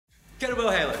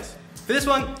Kettlebell Halos. For this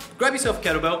one, grab yourself a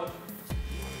kettlebell,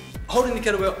 holding the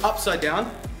kettlebell upside down,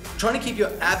 trying to keep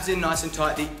your abs in nice and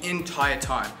tight the entire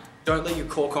time. Don't let your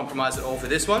core compromise at all for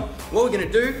this one. What we're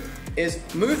gonna do is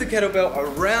move the kettlebell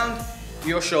around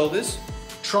your shoulders,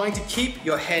 trying to keep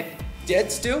your head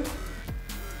dead still,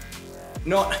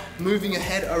 not moving your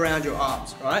head around your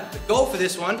arms, all right? The goal for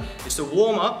this one is to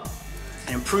warm up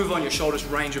and improve on your shoulders'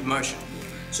 range of motion.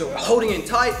 So we're holding in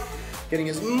tight, getting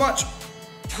as much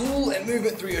pull and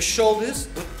movement through your shoulders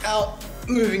without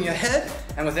moving your head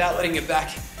and without letting your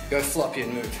back go floppy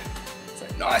and move. So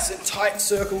nice and tight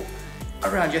circle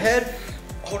around your head,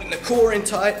 holding the core in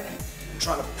tight,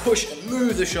 trying to push and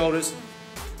move the shoulders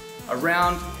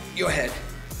around your head.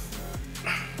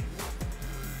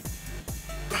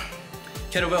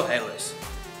 Kettlebell Halos.